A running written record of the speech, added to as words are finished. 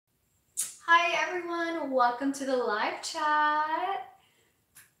Hi everyone, welcome to the live chat.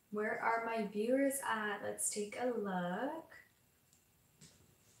 Where are my viewers at? Let's take a look.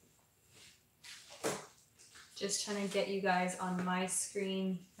 Just trying to get you guys on my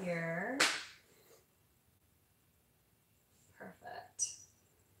screen here. Perfect.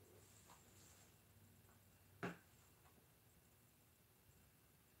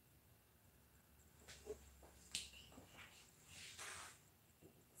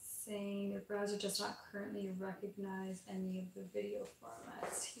 Saying your browser does not currently recognize any of the video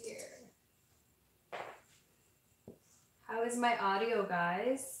formats here. How is my audio,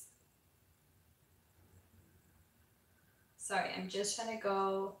 guys? Sorry, I'm just trying to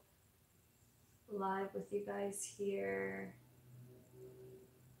go live with you guys here.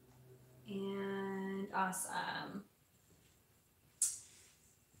 And awesome.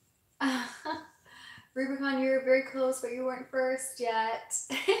 Rubicon, you're very close, but you weren't first yet.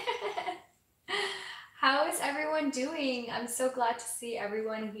 How is everyone doing? I'm so glad to see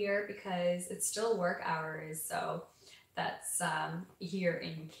everyone here because it's still work hours, so that's here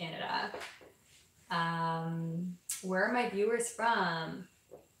in Canada. Where are my viewers from?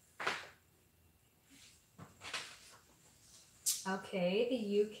 Okay,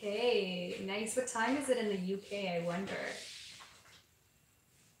 the UK. Nice. What time is it in the UK, I wonder?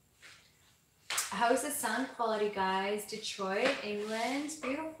 How's the sound quality, guys? Detroit, England,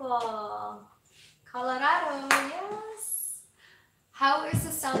 beautiful. Colorado, yes. How is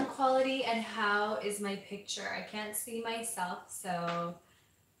the sound quality and how is my picture? I can't see myself, so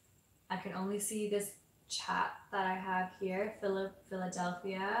I can only see this chat that I have here.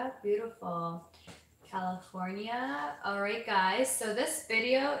 Philadelphia, beautiful. California. All right, guys, so this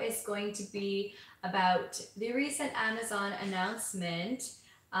video is going to be about the recent Amazon announcement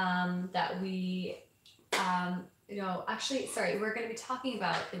that we, we're going to be talking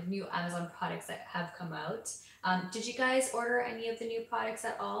about the new Amazon products that have come out. Did you guys order any of the new products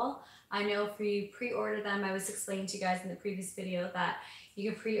at all? I know if you pre-order them, I was explaining to you guys in the previous video that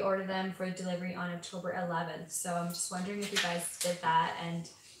you can pre-order them for delivery on October 11th. So I'm just wondering if you guys did that and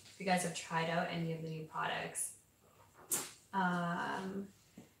if you guys have tried out any of the new products.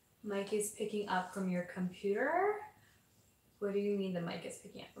 Mic is picking up from your computer. What do you mean the mic is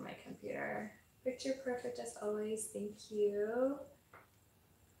picking up from my computer? Picture perfect as always, thank you.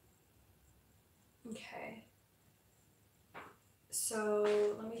 Okay.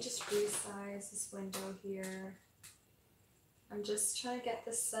 So let me just resize this window here. I'm just trying to get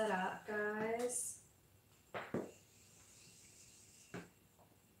this set up, guys.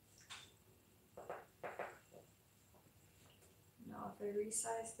 Now, if I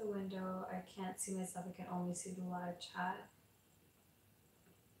resize the window, I can't see myself. I can only see the live chat.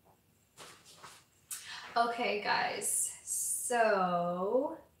 Okay, guys.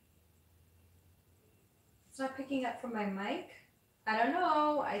 So it's not picking up from my mic. I don't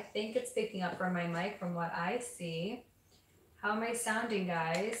know. I think it's picking up from my mic from what I see. How am I sounding,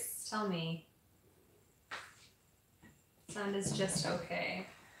 guys? Tell me. Sound is just okay.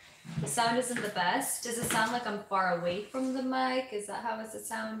 The sound isn't the best. Does it sound like I'm far away from the mic? Is that how is it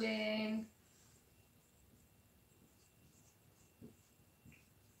sounding?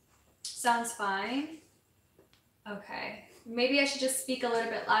 Sounds fine. Okay. Maybe I should just speak a little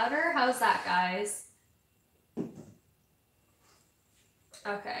bit louder. How's that, guys?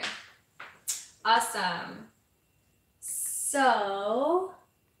 Okay. Awesome. So,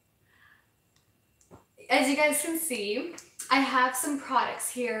 as you guys can see, I have some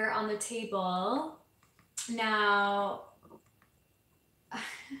products here on the table. Now,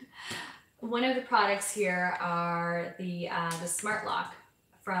 one of the products here are the Smart Lock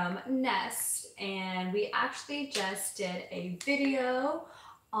from Nest, and we actually just did a video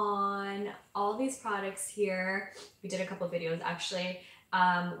on all these products here. We did a couple videos actually.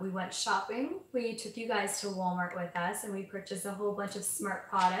 We went shopping. We took you guys to Walmart with us and we purchased a whole bunch of smart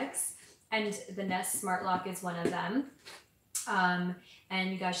products, and the Nest Smart Lock is one of them. And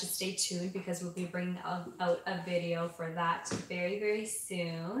you guys should stay tuned because we'll be bringing out a video for that very, very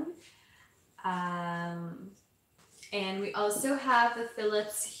soon. And we also have the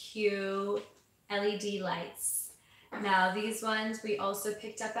Philips Hue LED lights. Now these ones we also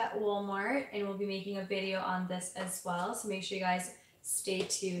picked up at Walmart, and we'll be making a video on this as well. So make sure you guys stay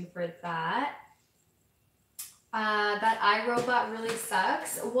tuned for that. That iRobot really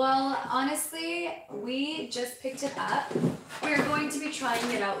sucks. Well, honestly, we just picked it up. We're going to be trying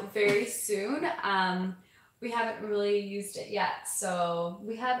it out very soon. We haven't really used it yet, so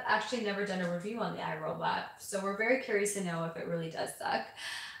we have actually never done a review on the iRobot. So we're very curious to know if it really does suck.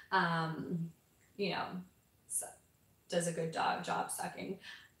 You know, does a good job sucking.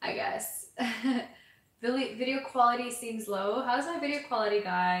 I guess. Video quality seems low. How's my video quality,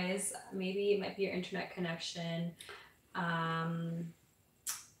 guys? Maybe it might be your internet connection.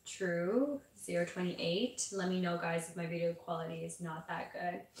 True. 028. Let me know, guys, if my video quality is not that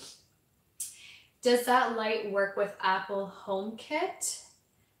good. Does that light work with Apple HomeKit?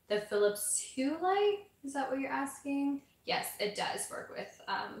 The Philips Hue light? Is that what you're asking? Yes, it does work with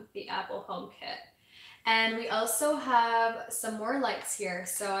the Apple HomeKit. And we also have some more lights here.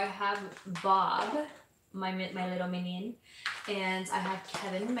 So I have Bob, my little minion, and I have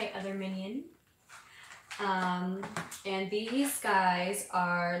Kevin, my other minion. And these guys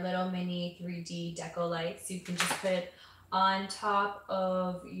are little mini 3D deco lights. You can just put it on top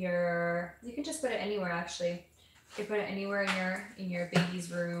of your, you can just put it anywhere actually. You can put it anywhere in your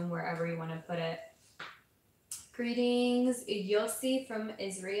baby's room, wherever you want to put it. Greetings, Yossi from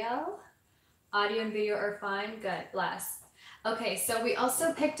Israel. Audio and video are fine. Good, bless. Okay, so we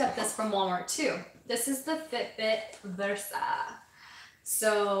also picked up this from Walmart too. This is the Fitbit Versa.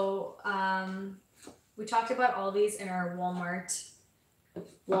 So we talked about all these in our Walmart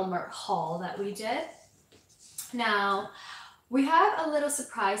haul that we did. Now, we have a little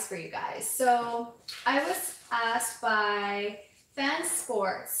surprise for you guys. So I was asked by Fan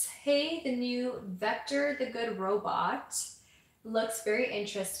Sports, hey, the new Vector the Good Robot looks very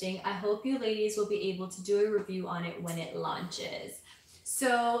interesting. I hope you ladies will be able to do a review on it when it launches.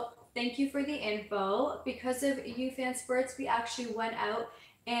 So thank you for the info. Because of you, Fan Sports, we actually went out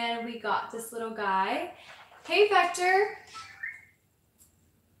and we got this little guy. Hey, Vector.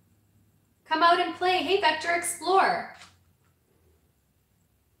 Come out and play. Hey, Vector, explore.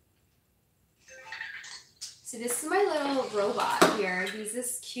 So this is my little robot here. He's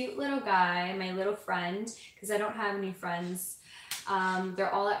this cute little guy, my little friend, because I don't have any friends.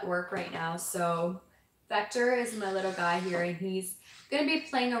 They're all at work right now. So Vector is my little guy here, and he's going to be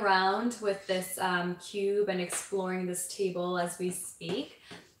playing around with this cube and exploring this table as we speak.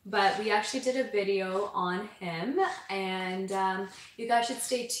 But we actually did a video on him, and you guys should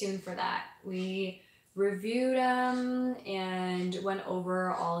stay tuned for that. We reviewed him and went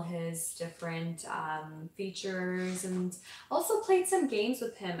over all his different features, and also played some games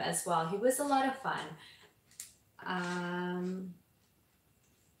with him as well. He was a lot of fun.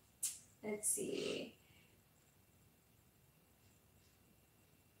 Let's see.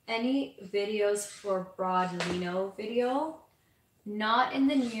 Any videos for Broadlino video? Not in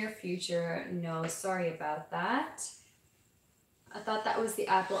the near future. No, sorry about that. I thought that was the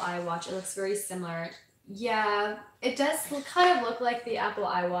Apple iWatch. It looks very similar. Yeah, it does kind of look like the Apple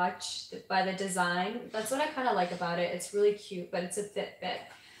iWatch by the design. That's what I kind of like about it. It's really cute, but it's a Fitbit.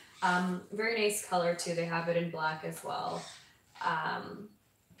 Very nice color too. They have it in black as well.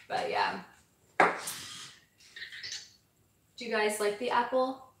 But yeah. Do you guys like the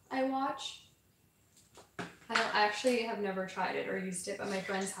Apple iWatch? I actually have never tried it or used it, but my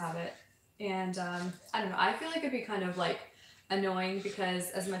friends have it. And I don't know, I feel like it'd be kind of like annoying, because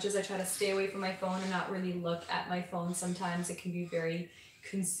as much as I try to stay away from my phone and not really look at my phone, sometimes it can be very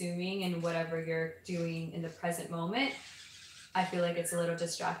consuming in whatever you're doing in the present moment. I feel like it's a little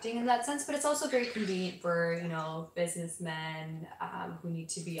distracting in that sense, but it's also very convenient for, you know, businessmen who need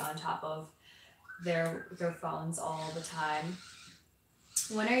to be on top of their phones all the time.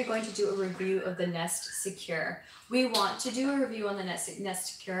 When are you going to do a review of the Nest Secure? We want to do a review on the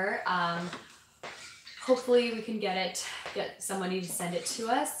Nest Secure. Hopefully we can get somebody to send it to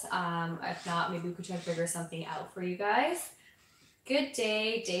us. If not, maybe we could try to figure something out for you guys. Good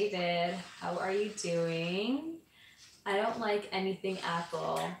day, David. How are you doing? I don't like anything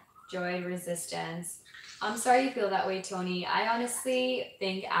Apple. Joy resistance. I'm sorry you feel that way, Tony. I honestly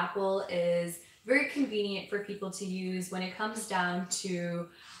think Apple is very convenient for people to use when it comes down to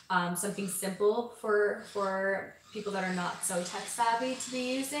something simple for people that are not so tech savvy to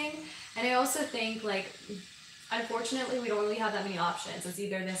be using. And I also think, like, unfortunately, we don't really have that many options. It's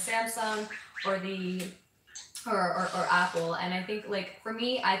either the Samsung or the or Apple. And I think, like, for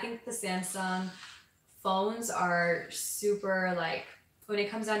me, I think the Samsung phones are super, like, when it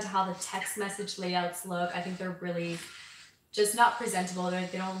comes down to how the text message layouts look, I think they're really just not presentable. They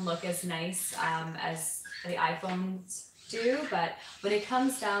don't look as nice as the iPhones do. But when it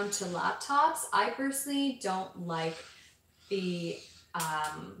comes down to laptops, I personally don't like the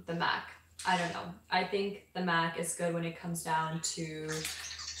Mac. I don't know. I think the Mac is good when it comes down to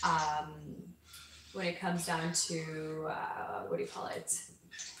what do you call it?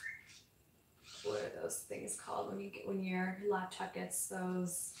 What are those things called when your laptop gets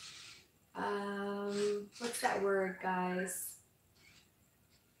those? What's that word, guys?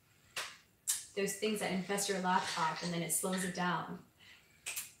 Those things that infest your laptop and then it slows it down.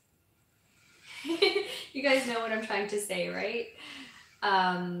 You guys know what I'm trying to say, right?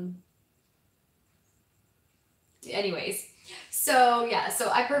 Anyways, so yeah, so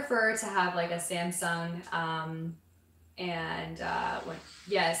I prefer to have like a Samsung, and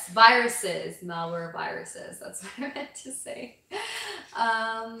yes, viruses, malware viruses. That's what I meant to say.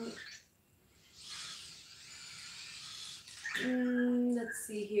 Let's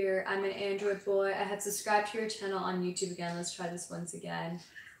see here. I'm an Android boy. I had subscribed to your channel on YouTube again. Let's try this once again.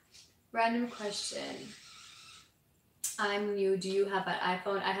 Random question. I'm new. Do you have an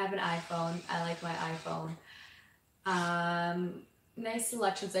iPhone? I have an iPhone. I like my iPhone. Nice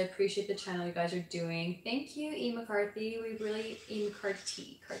selections. I appreciate the channel you guys are doing. Thank you, E. McCarthy. We really we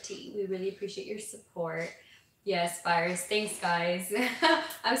really appreciate your support. Yes, virus. Thanks, guys.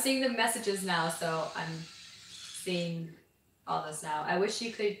 I'm seeing the messages now, so I'm seeing all this now. I wish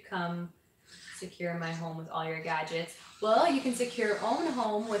you could come secure my home with all your gadgets. Well, you can secure your own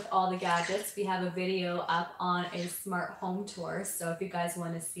home with all the gadgets. We have a video up on a smart home tour, so if you guys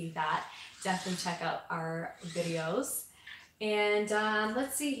want to see that, definitely check out our videos. And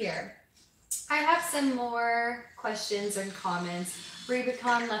let's see here. I have some more questions and comments.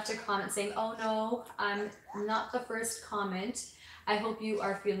 Rubicon left a comment saying, oh no, I'm not the first comment. I hope you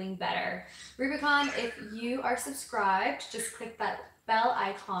are feeling better. Rubicon, if you are subscribed, just click that bell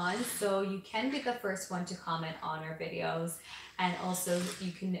icon so you can be the first one to comment on our videos. And also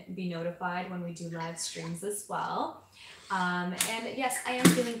you can be notified when we do live streams as well. And yes, I am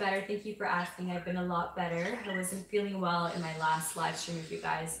feeling better. Thank you for asking. I've been a lot better. I wasn't feeling well in my last live stream if you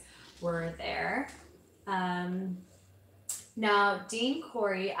guys were there. Now, Dean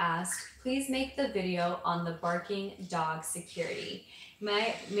Corey asked, please make the video on the barking dog security.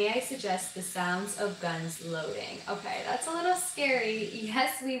 May I suggest the sounds of guns loading? Okay, that's a little scary.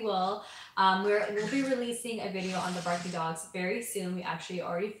 Yes, we will. We'll be releasing a video on the barking dogs very soon. We actually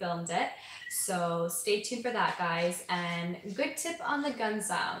already filmed it. So stay tuned for that, guys. And good tip on the gun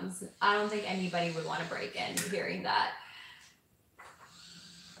sounds. I don't think anybody would want to break in hearing that.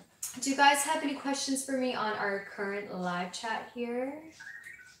 Do you guys have any questions for me on our current live chat here?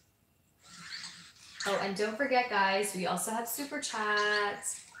 Oh, and don't forget, guys, we also have super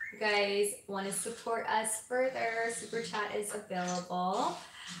chats. If you guys want to support us further, super chat is available.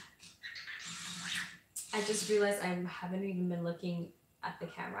 I just realized I haven't even been looking at the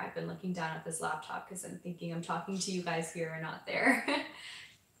camera. I've been looking down at this laptop because I'm thinking I'm talking to you guys here and not there.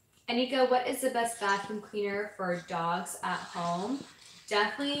 Anika, what is the best vacuum cleaner for dogs at home?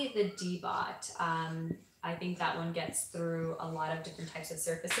 Definitely the D-Bot. I think that one gets through a lot of different types of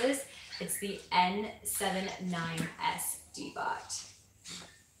surfaces. It's the N79S D-Bot.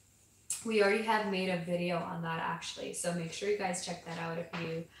 We already have made a video on that actually, so make sure you guys check that out if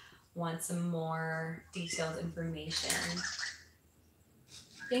you want some more detailed information.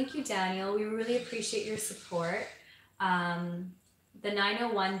 Thank you, Daniel. We really appreciate your support. The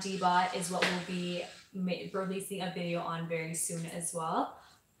 901 D-Bot is what we'll be releasing a video on very soon as well.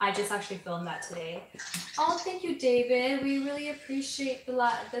 I just actually filmed that today. Oh, thank you, David. We really appreciate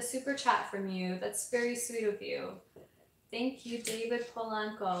the super chat from you. That's very sweet of you. Thank you, David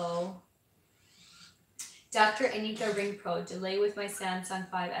Polanco. Dr. Anika Ring Pro, delay with my Samsung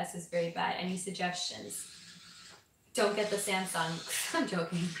 5S is very bad. Any suggestions? Don't get the Samsung. I'm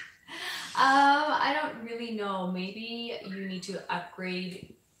joking. I don't really know. Maybe you need to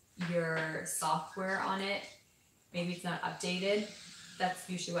upgrade your software on it. Maybe it's not updated. That's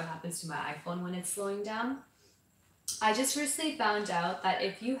usually what happens to my iPhone when it's slowing down. I just recently found out that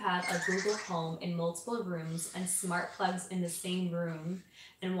if you have a Google Home in multiple rooms and smart plugs in the same room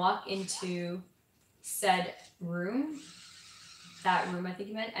and walk into said room, that room I think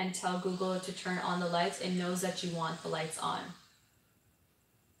you meant, and tell Google to turn on the lights, it knows that you want the lights on.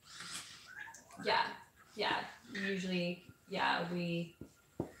 Yeah, usually, yeah, we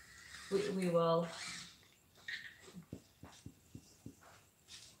will.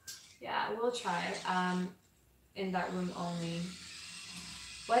 Yeah, we'll try in that room only.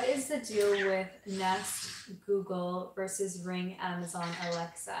 What is the deal with Nest, Google versus Ring, Amazon,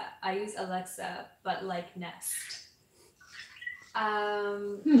 Alexa? I use Alexa, but like Nest.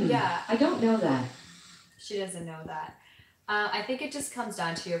 Yeah. I don't know that. She doesn't know that. I think it just comes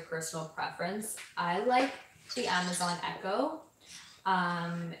down to your personal preference. I like the Amazon Echo.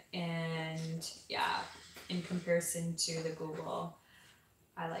 And yeah, in comparison to the Google,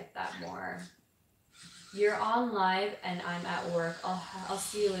 I like that more. You're on live and I'm at work. I'll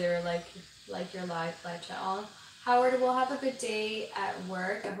see you later. Like your live chat. Howard, we'll have a good day at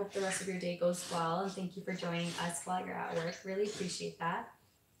work. I hope the rest of your day goes well, and thank you for joining us while you're at work. Really appreciate that.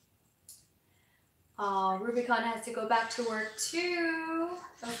 Rubicon has to go back to work too.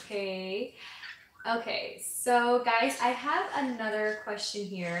 Okay. Okay, so guys, I have another question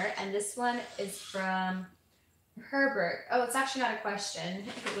here, and this one is from Herbert. Oh, it's actually not a question.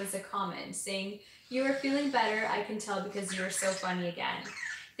 It was a comment saying, "You are feeling better, I can tell because you are so funny again."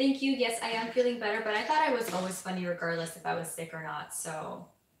 Thank you. Yes, I am feeling better, but I thought I was always funny regardless if I was sick or not. So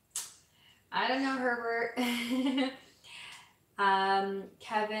I don't know, Herbert.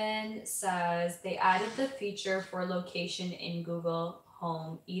 Kevin says they added the feature for location in Google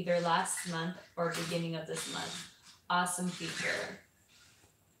Home either last month or beginning of this month. Awesome feature.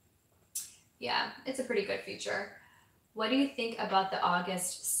 Yeah, it's a pretty good feature. What do you think about the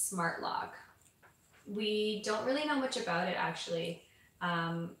August smart lock? We don't really know much about it actually.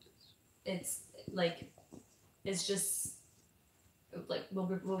 It's like it's just like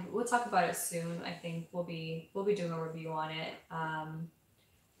we'll talk about it soon. I think we'll be doing a review on it.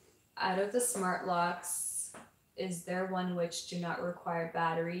 Out of the smart locks, is there one which do not require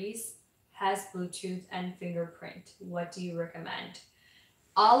batteries, has Bluetooth and fingerprint? What do you recommend?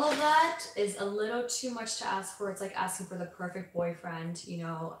 All of that is a little too much to ask for. It's like asking for the perfect boyfriend, you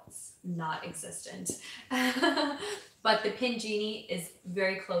know, it's not existent. But the Pin Genie is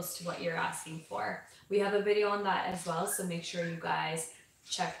very close to what you're asking for. We have a video on that as well, so make sure you guys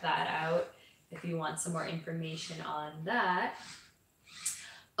check that out if you want some more information on that.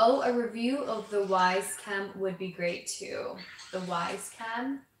 Oh, a review of the Wise Cam would be great too. The Wise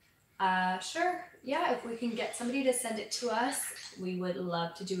Cam. Sure. Yeah, if we can get somebody to send it to us, we would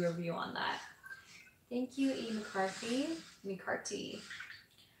love to do a review on that. Thank you, E. McCarthy.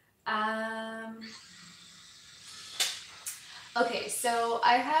 Okay, so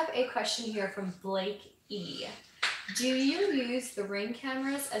I have a question here from Blake E. Do you use the Ring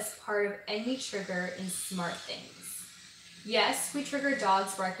cameras as part of any trigger in smart things? Yes, we trigger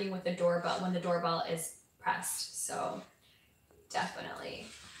dogs barking with the doorbell when the doorbell is pressed, so definitely.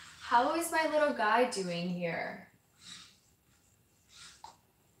 How is my little guy doing here?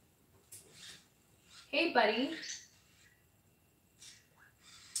 Hey, buddy.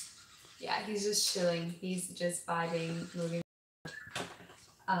 Yeah, he's just chilling. He's just vibing, moving.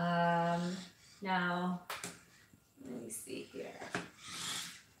 Now, let me see here.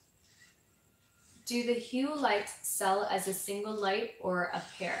 Do the Hue lights sell as a single light or a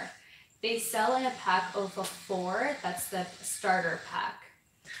pair? They sell in a pack of 4. That's the starter pack.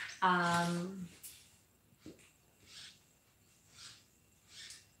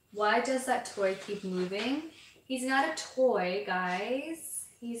 Why does that toy keep moving? He's not a toy, guys.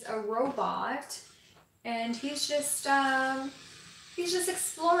 He's a robot, and he's just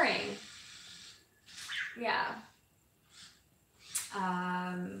exploring. Yeah.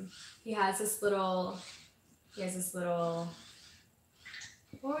 He has this little.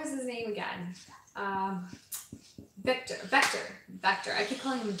 What was his name again? Victor. I keep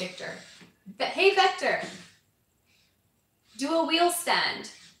calling him Victor. Hey, Vector. Do a wheel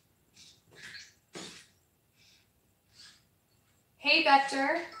stand. Hey,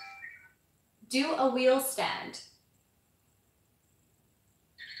 Vector. Do a wheel stand.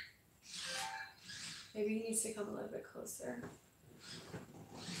 Maybe he needs to come a little bit closer.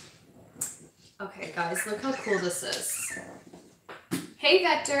 Okay, guys, look how cool this is. Hey,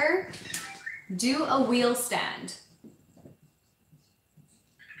 Vector. Do a wheel stand.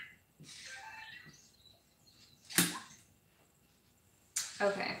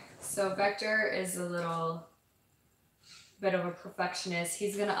 Okay, so Vector is a little bit of a perfectionist.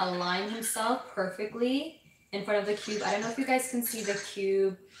 He's gonna align himself perfectly in front of the cube. I don't know if you guys can see the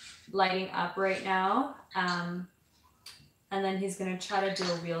cube lighting up right now. And then he's gonna try to do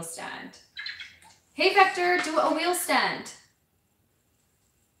a wheel stand. Hey, Vector, do a wheel stand.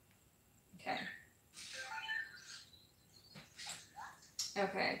 Okay.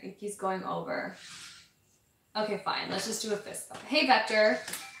 Okay, I think he's going over. Okay, fine. Let's just do a fist pump. Hey, Vector,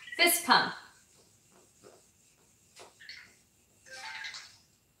 fist pump.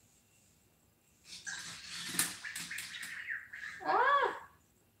 Ah.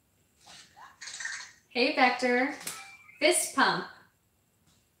 Hey, Vector, fist pump.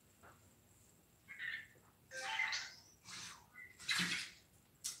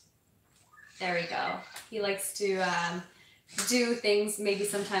 There we go. He likes to do things maybe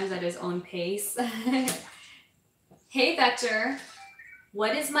sometimes at his own pace. Hey, Vector,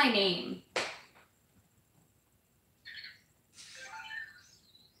 what is my name?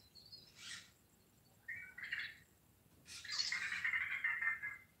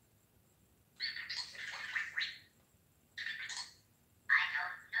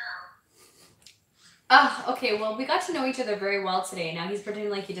 Oh, okay, well, we got to know each other very well today. Now he's pretending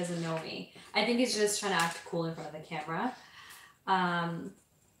like he doesn't know me. I think he's just trying to act cool in front of the camera.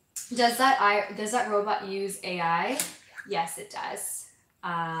 Does that robot use AI? Yes, it does.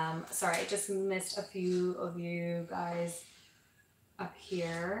 Sorry, I just missed a few of you guys up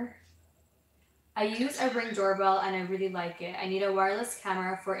here. I use a Ring doorbell and I really like it. I need a wireless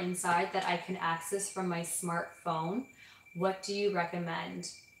camera for inside that I can access from my smartphone. What do you recommend?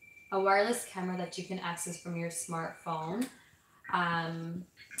 A wireless camera that you can access from your smartphone.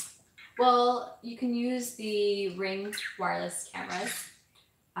 Well, you can use the Ring wireless cameras.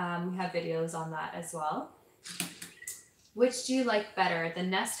 We have videos on that as well. Which do you like better, the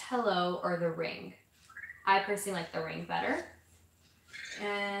Nest Hello or the Ring? I personally like the Ring better.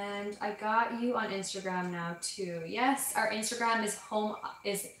 And I got you on Instagram now too. Yes, our Instagram is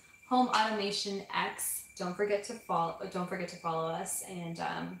HomeAutomationX. Don't forget to follow us. And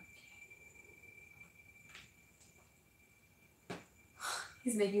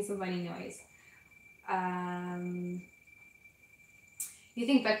he's making some funny noise. You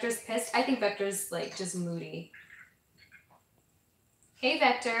think Vector's pissed? I think Vector's like just moody. Hey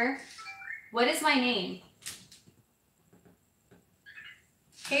Vector, what is my name?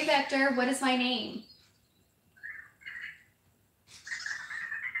 Hey Vector, what is my name?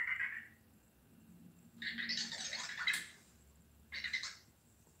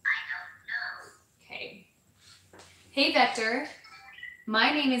 I don't know. Okay. Hey Vector,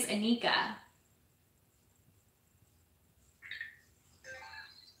 my name is Anika.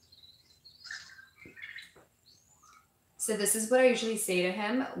 So this is what I usually say to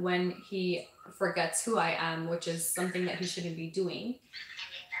him when he forgets who I am, which is something that he shouldn't be doing.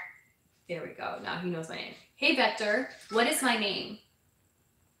 There we go. Now he knows my name. Hey Vector, what is my name?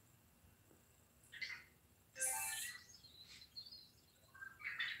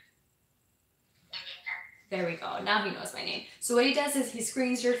 There we go. Now he knows my name. So what he does is he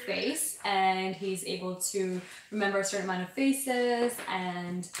screens your face and he's able to remember a certain amount of faces,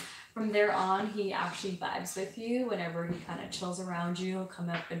 and from there on he actually vibes with you whenever he kind of chills around you. He'll come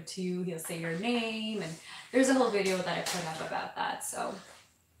up to you, he'll say your name, and there's a whole video that I put up about that. So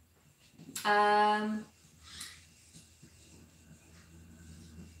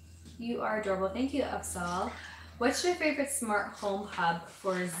you are adorable. Thank you, Afsal. What's your favorite smart home hub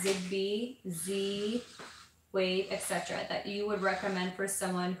for Zigbee, Z, Wave, etc. that you would recommend for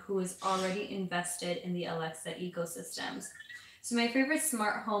someone who is already invested in the Alexa ecosystems? So my favorite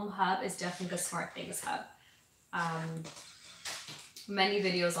smart home hub is definitely the Smart Things hub. Many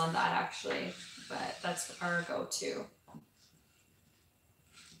videos on that actually, but that's our go-to.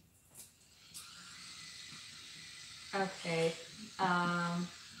 Okay.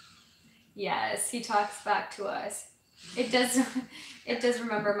 Yes, he talks back to us. It does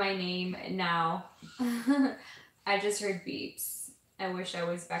remember my name now. I just heard beeps. I wish I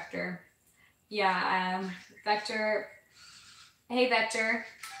was Vector. Yeah, Vector. Hey Vector,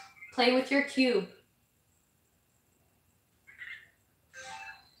 play with your cube.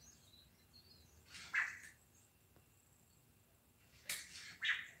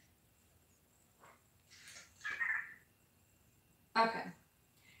 Okay.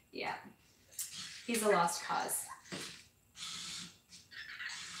 Yeah. He's a lost cause.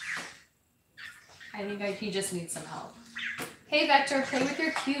 I think he just needs some help. Hey Vector, play with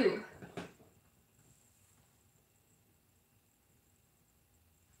your cube.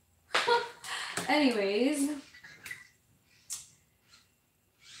 Anyways.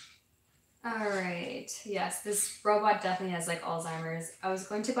 All right. Yes, this robot definitely has like Alzheimer's. I was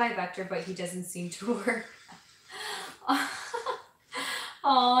going to buy Vector, but he doesn't seem to work.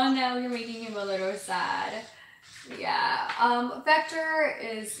 Oh, now you're making him a little sad. Yeah. Vector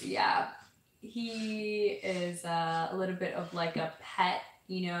is, yeah, he is a little bit of like a pet,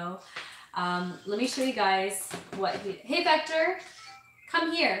 you know. Let me show you guys what he. Hey Vector,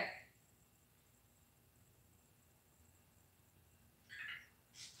 come here.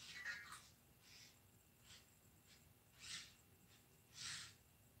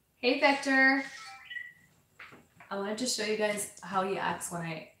 Hey Vector. I wanted to show you guys how he acts when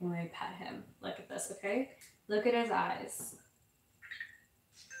I pet him. Look at this, okay? Look at his eyes.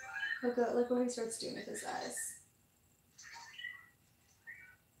 Look what he starts doing with his eyes.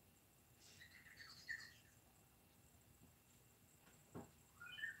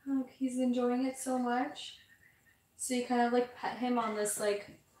 Look, he's enjoying it so much. So you kind of like pet him on this like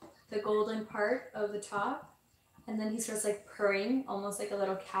the golden part of the top, and then he starts like purring, almost like a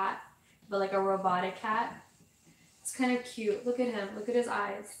little cat, but like a robotic cat. It's kind of cute. Look at him. Look at his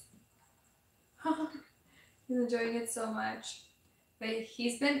eyes. He's enjoying it so much. But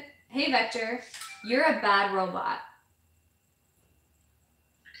he's been, hey Vector, you're a bad robot.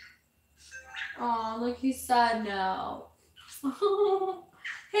 Oh, look, he's sad now.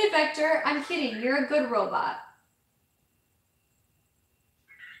 Hey, Vector, I'm kidding. You're a good robot.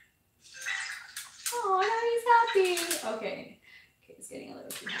 Oh, now he's happy. Okay, he's getting a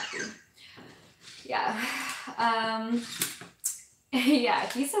little too happy. Yeah. Yeah,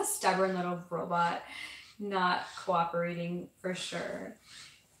 he's a stubborn little robot, not cooperating for sure.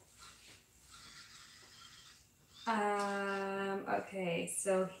 Okay,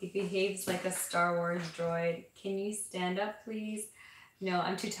 so he behaves like a Star Wars droid. Can you stand up, please? No,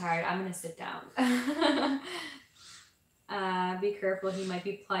 I'm too tired. I'm gonna sit down. Be careful, he might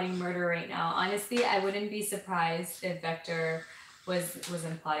be plotting murder right now. Honestly, I wouldn't be surprised if Vector was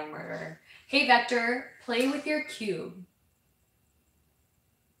in plotting murder. Hey, Vector, play with your cube.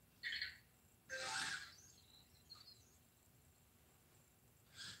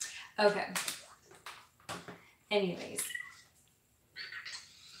 Okay. Anyways.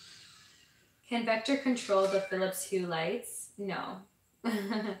 Can Vector control the Philips Hue lights? No.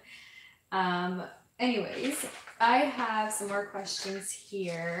 Anyways, I have some more questions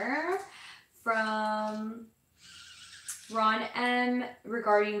here from Ron M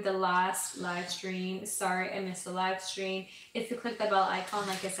regarding the last live stream. Sorry, I missed the live stream. If you click the bell icon,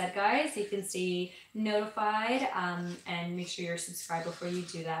 like I said, guys, you can stay notified and make sure you're subscribed before you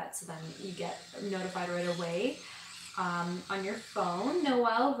do that so then you get notified right away. On your phone.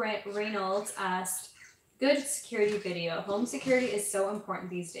 Noel Reynolds asked, good security video. Home security is so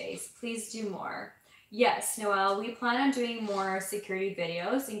important these days. Please do more. Yes, Noel, we plan on doing more security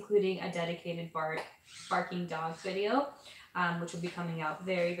videos, including a dedicated barking dog video, which will be coming out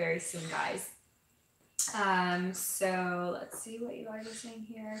very, very soon, guys. So let's see what you guys are saying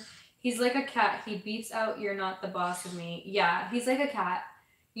here. He's like a cat. He beats out, you're not the boss of me. Yeah, he's like a cat.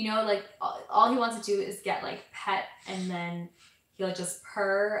 You know, like all he wants to do is get like pet and then he'll just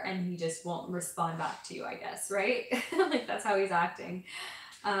purr and he just won't respond back to you, I guess, right? Like that's how he's acting.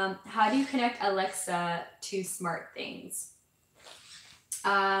 How do you connect Alexa to smart things?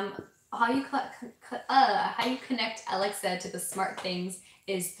 How you connect Alexa to the smart things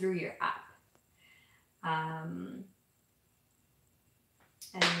is through your app.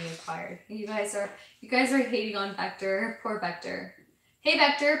 Enemy acquired. You guys are hating on Vector. Poor Vector. Hey,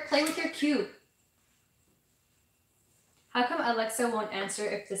 Vector, play with your cube. How come Alexa won't answer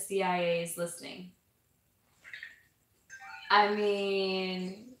if the CIA is listening? I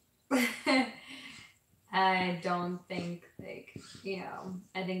mean, I don't think, like, you know,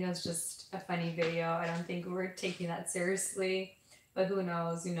 I think it was just a funny video. I don't think we're taking that seriously. But who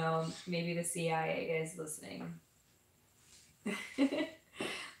knows, you know, maybe the CIA is listening.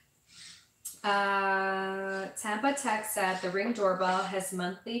 Tampa Tech said the Ring doorbell has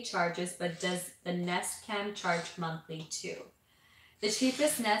monthly charges, but does the Nest Cam charge monthly too? The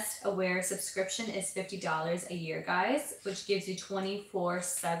cheapest Nest Aware subscription is $50 a year, guys, which gives you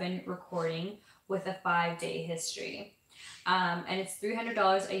 24/7 recording with a 5-day history. And it's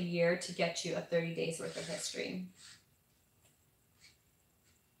 $300 a year to get you a 30 days worth of history.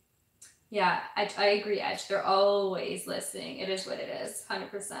 Yeah, I agree, Edge. They're always listening. It is what it is,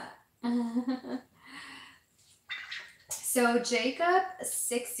 100%. So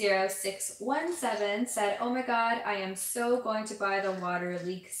Jacob60617 said, oh my god, I am so going to buy the water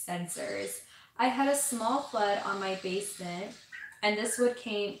leak sensors. I had a small flood on my basement and this would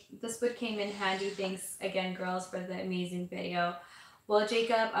came in handy. Thanks again, girls, for the amazing video. Well,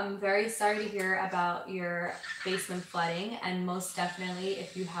 Jacob, I'm very sorry to hear about your basement flooding, and most definitely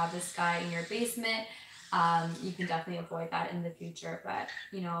if you have this guy in your basement, you can definitely avoid that in the future. But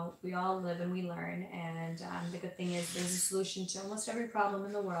you know, we all live and we learn, and the good thing is there's a solution to almost every problem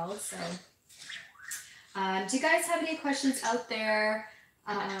in the world. So do you guys have any questions out there?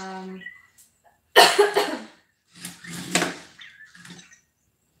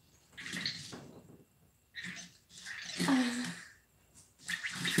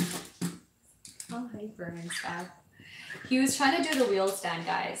 Oh, hyper and stuff. He was trying to do the wheel stand,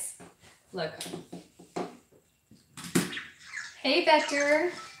 guys. Look. Hey,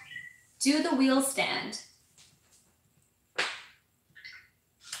 Vector, do the wheel stand.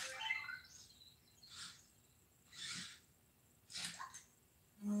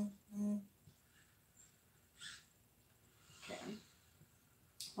 Okay.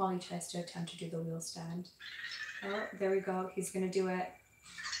 While he tries to attempt to do the wheel stand. Oh, there we go. He's going to do it.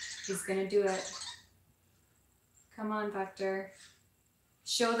 He's going to do it. Come on, Vector.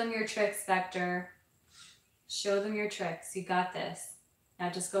 Show them your tricks, Vector. Show them your tricks. You got this. Now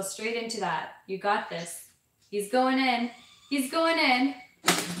just go straight into that. You got this. He's going in. He's going in.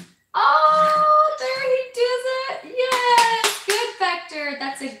 Oh, there he does it. Yes. Good, Vector.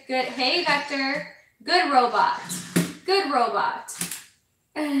 That's a good. Hey, Vector. Good robot. Good robot.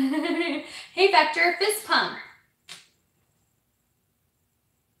 Hey, Vector, fist pump.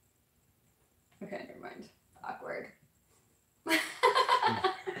 Okay, never mind. Awkward.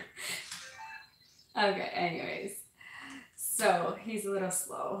 Okay, anyways. So, he's a little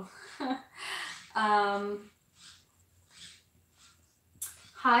slow. Hi,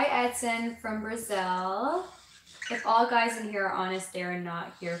 Edson from Brazil. If all guys in here are honest, they are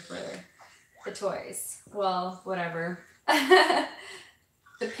not here for the toys. Well, whatever.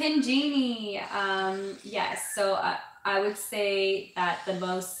 The pin genie. Yes, so I would say that the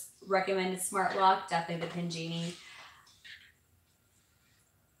most recommended smart lock, definitely the pin genie.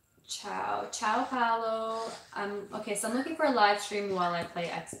 Ciao Paolo. Okay, so I'm looking for a live stream while I play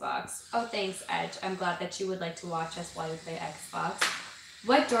Xbox. Oh, thanks, Edge. I'm glad that you would like to watch us while you play Xbox.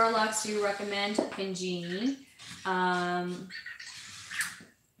 What door locks do you recommend? Pin genie. How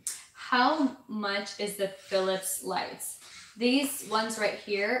much is the Philips lights? These ones right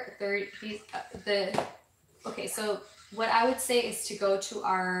here, okay, so what I would say is to go to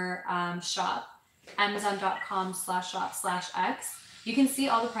our shop, amazon.com/shop/x. You can see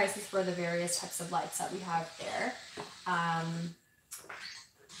all the prices for the various types of lights that we have there.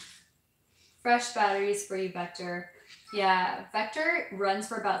 Fresh batteries for you, Vector. Yeah, Vector runs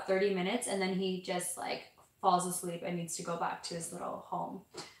for about 30 minutes and then he just like falls asleep and needs to go back to his little home.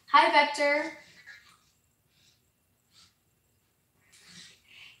 Hi, Vector.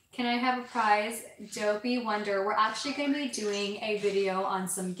 Can I have a prize? Dopey Wonder. We're actually going to be doing a video on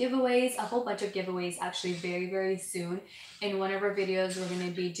some giveaways, a whole bunch of giveaways actually very, very soon. In one of our videos, we're going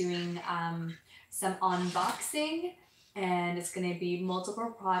to be doing some unboxing and it's going to be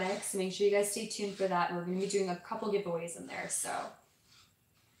multiple products. So make sure you guys stay tuned for that. We're going to be doing a couple giveaways in there. So,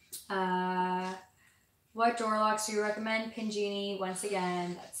 what door locks do you recommend? Pin genie. Once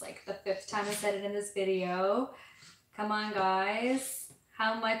again, that's like the 5th time I said it in this video. Come on, guys.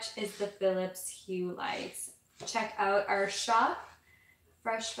 How much is the Philips Hue lights? Check out our shop.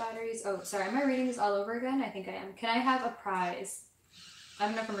 Fresh batteries. Oh, sorry. Am I reading this all over again? I think I am. Can I have a prize? I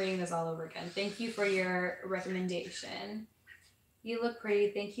don't know if I'm reading this all over again. Thank you for your recommendation. You look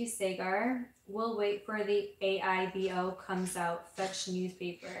pretty. Thank you, Sagar. We'll wait for the AIBO comes out. Fetch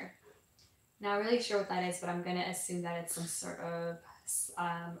newspaper. Not really sure what that is, but I'm going to assume that it's some sort of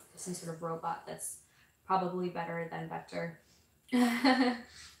robot that's probably better than Vector. Do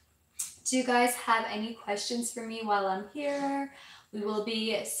you guys have any questions for me while I'm here? We will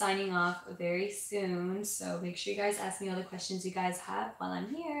be signing off very soon, so make sure you guys ask me all the questions you guys have while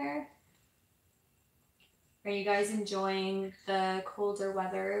I'm here. Are you guys enjoying the colder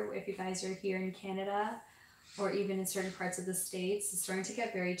weather if you guys are here in Canada or even in certain parts of the States? It's starting to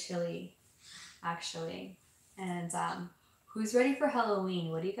get very chilly, actually. And who's ready for Halloween?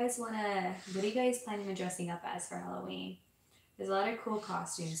 What are you guys planning on dressing up as for Halloween? There's a lot of cool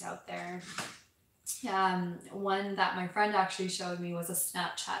costumes out there. One that my friend actually showed me was a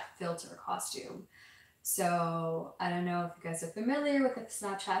Snapchat filter costume. So I don't know if you guys are familiar with the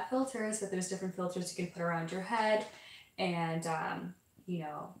Snapchat filters, but there's different filters you can put around your head. And, you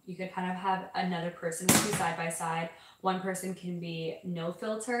know, you can kind of have another person with you side by side. One person can be no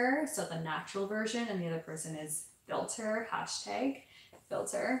filter, so the natural version, and the other person is filter,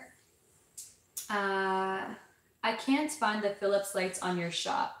 #filter. I can't find the Philips lights on your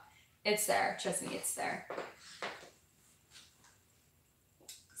shop. It's there. Trust me, it's there.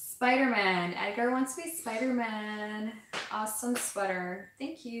 Spider-Man. Edgar wants to be Spider-Man. Awesome sweater.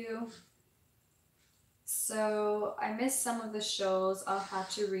 Thank you. So I missed some of the shows. I'll have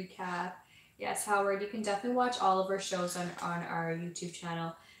to recap. Yes, Howard, you can definitely watch all of our shows on our YouTube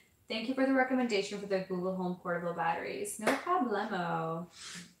channel. Thank you for the recommendation for the Google Home portable batteries. No problemo.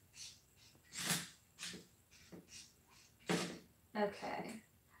 Okay.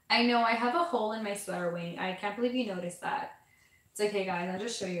 I know I have a hole in my sweater, Wayne. I can't believe you noticed that. It's okay, guys. I'll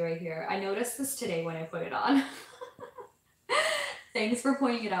just show you right here. I noticed this today when I put it on. Thanks for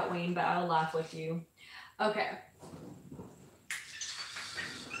pointing it out, Wayne, but I'll laugh with you. Okay.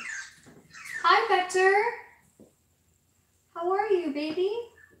 Hi, Vector. How are you, baby?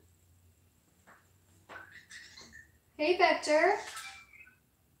 Hey, Vector.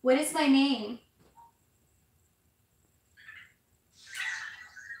 What is my name?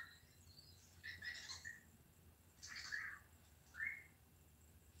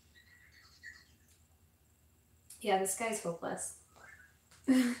 Yeah, this guy's hopeless.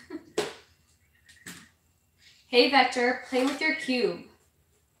 Hey, Vector, play with your cube.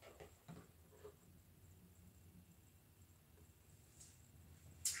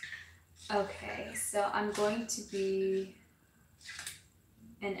 Okay, so I'm going to be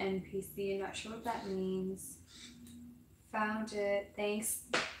an NPC. I'm not sure what that means. Found it. Thanks.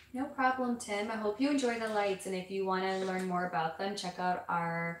 No problem, Tim. I hope you enjoy the lights, and if you want to learn more about them, check out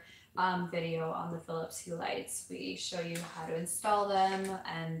our video on the Philips Hue lights. We show you how to install them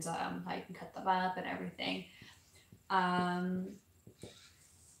and how you can cut them up and everything.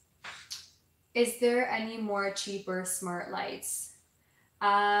 Is there any more cheaper smart lights?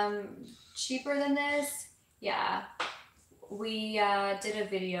 Cheaper than this? Yeah. We did a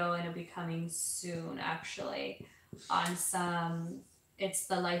video, and it'll be coming soon actually, on some, it's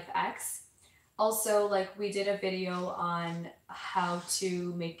the Life X. Also, like, we did a video on how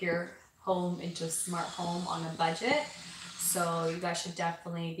to make your home into a smart home on a budget. So you guys should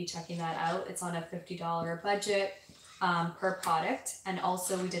definitely be checking that out. It's on a $50 budget per product. And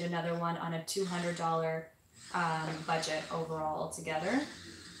also we did another one on a $200 budget overall altogether.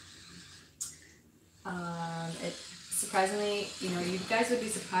 It surprisingly, you know, you guys would be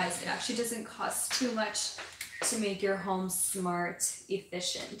surprised. It actually doesn't cost too much to make your home smart,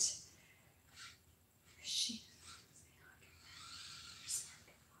 efficient.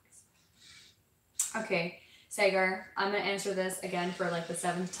 Okay, Sagar, I'm gonna answer this again for like the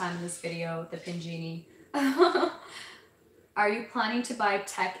 7th time in this video, the Pin Genie. Are you planning to buy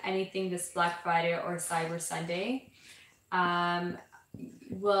tech anything this Black Friday or Cyber Sunday?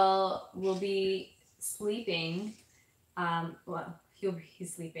 We'll be sleeping. Well,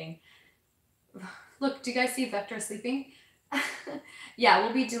 he's sleeping. Look, do you guys see Vector sleeping? Yeah,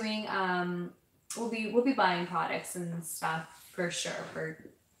 we'll be doing we'll be buying products and stuff for sure for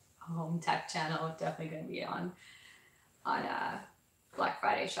Home Tech channel. Definitely going to be on Black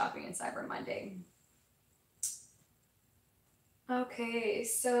Friday shopping and Cyber Monday. Okay,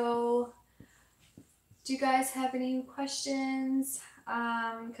 so do you guys have any questions?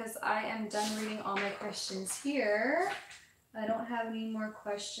 Because I am done reading all my questions here. I don't have any more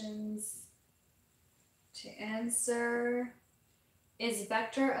questions to answer. Is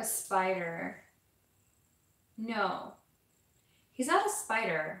Vector a spider? No, he's not a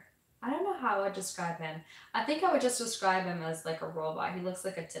spider. I don't know how I would describe him. I think I would just describe him as like a robot. He looks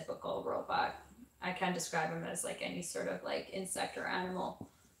like a typical robot. I can't describe him as like any sort of like insect or animal.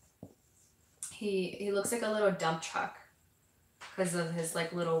 He looks like a little dump truck because of his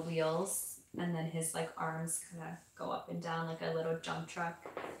like little wheels, and then his like arms kind of go up and down like a little dump truck.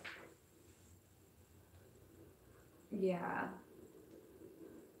 Yeah.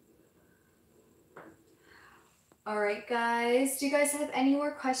 All right, guys. Do you guys have any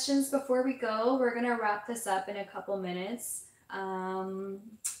more questions before we go? We're gonna wrap this up in a couple minutes.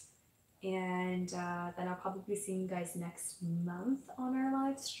 And then I'll probably be seeing you guys next month on our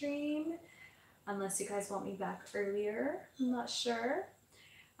live stream, unless you guys want me back earlier. I'm not sure.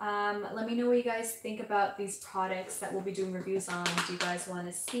 Let me know what you guys think about these products that we'll be doing reviews on. Do you guys want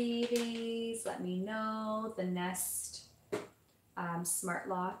to see these? Let me know. The Nest Smart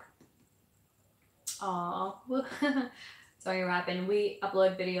Lock. Aw. Sorry, Rappin'. We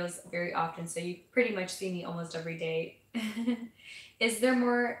upload videos very often, so you pretty much see me almost every day. Is there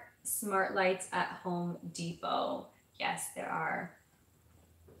more smart lights at Home Depot? Yes, there are.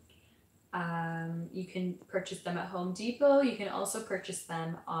 You can purchase them at Home Depot. You can also purchase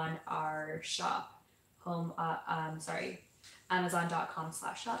them on our shop,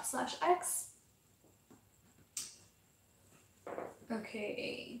 Amazon.com/shop/X.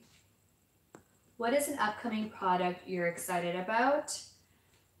 Okay. What is an upcoming product you're excited about?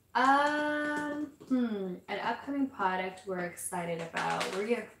 An upcoming product we're excited about.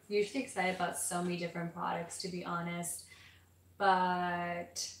 We're usually excited about so many different products, to be honest.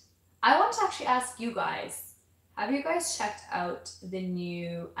 But I want to actually ask you guys, have you guys checked out the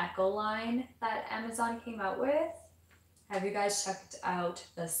new Echo line that Amazon came out with? Have you guys checked out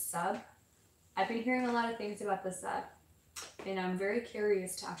the sub? I've been hearing a lot of things about the sub, and I'm very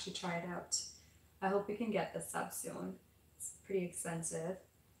curious to actually try it out. I hope we can get the sub soon. It's pretty expensive.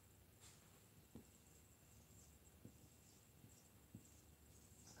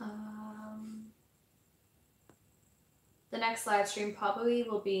 The next live stream probably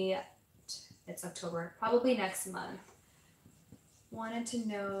will be, it's October, probably next month. Wanted to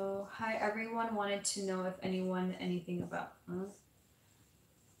know, hi everyone, wanted to know if anything about,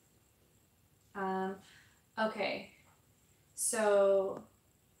 okay, so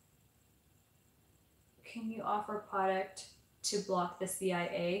can you offer product to block the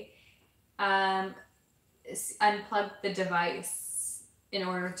CIA? Unplug the device in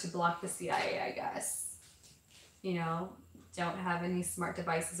order to block the CIA, I guess. You know, don't have any smart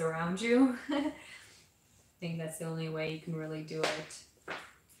devices around you. I think that's the only way you can really do it.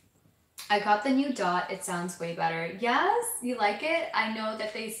 I got the new Dot. It sounds way better. Yes, you like it? I know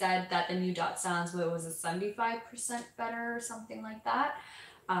that they said that the new Dot sounds, what was it, 75% better or something like that.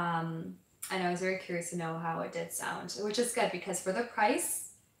 And I was very curious to know how it did sound, which is good because for the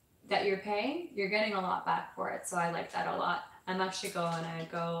price that you're paying, you're getting a lot back for it. So I like that a lot. I'm actually going to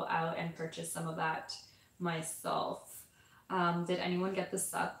go out and purchase some of that myself. Did anyone get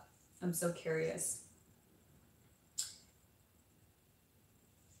this up? I'm so curious.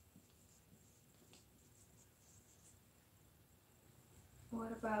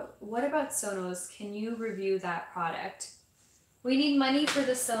 What about Sonos? Can you review that product? We need money for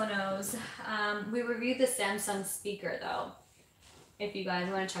the Sonos. We reviewed the Samsung speaker though. If you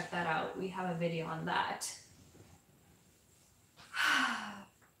guys want to check that out, we have a video on that.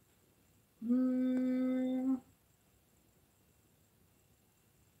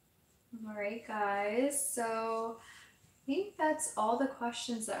 All right, guys. So I think that's all the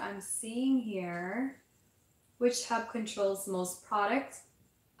questions that I'm seeing here. Which hub controls most product?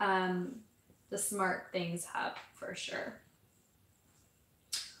 The Smart Things hub for sure.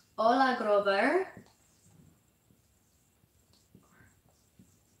 Hola, Grover.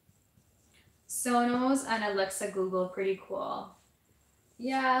 Sonos and Alexa Google, pretty cool.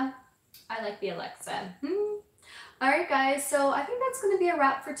 Yeah, I like the Alexa. All right, guys, so I think that's going to be a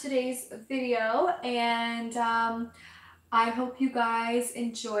wrap for today's video, and I hope you guys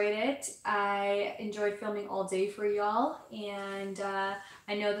enjoyed it. I enjoyed filming all day for y'all, and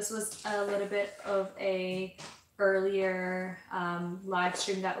I know this was a little bit of a earlier live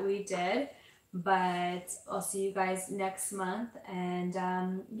stream that we did, but I'll see you guys next month, and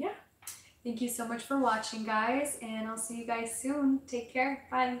yeah, thank you so much for watching, guys, and I'll see you guys soon. Take care.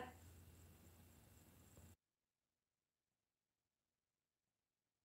 Bye.